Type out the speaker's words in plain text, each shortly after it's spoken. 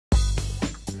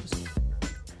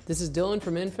This is Dylan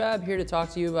from Infab, here to talk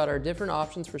to you about our different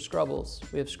options for Scrubbles.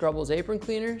 We have Scrubbles Apron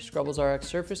Cleaner, Scrubbles RX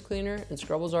Surface Cleaner, and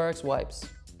Scrubbles RX Wipes.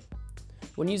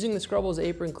 When using the Scrubbles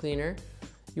Apron Cleaner,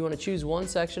 you want to choose one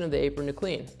section of the apron to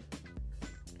clean.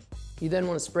 You then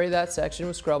want to spray that section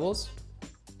with Scrubbles.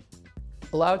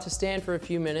 Allow it to stand for a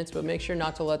few minutes, but make sure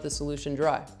not to let the solution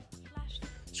dry.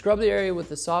 Scrub the area with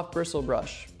the soft bristle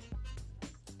brush.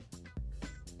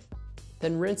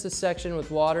 Then rinse the section with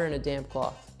water and a damp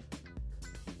cloth.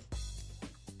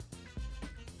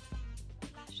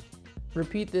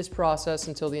 Repeat this process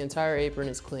until the entire apron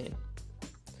is clean.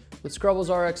 With Scrubbles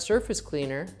RX Surface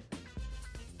Cleaner,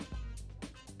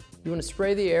 you want to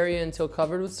spray the area until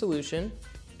covered with solution.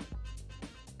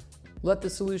 Let the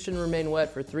solution remain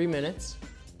wet for 3 minutes,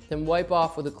 then wipe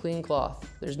off with a clean cloth.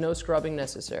 There's no scrubbing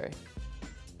necessary.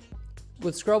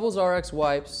 With Scrubbles RX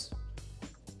Wipes,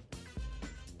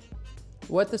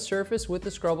 wet the surface with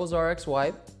the Scrubbles RX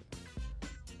wipe.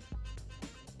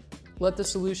 Let the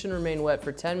solution remain wet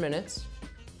for 10 minutes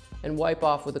and wipe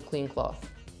off with a clean cloth.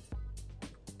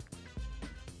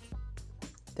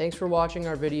 Thanks for watching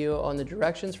our video on the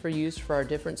directions for use for our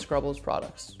different Scrubbles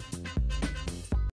products.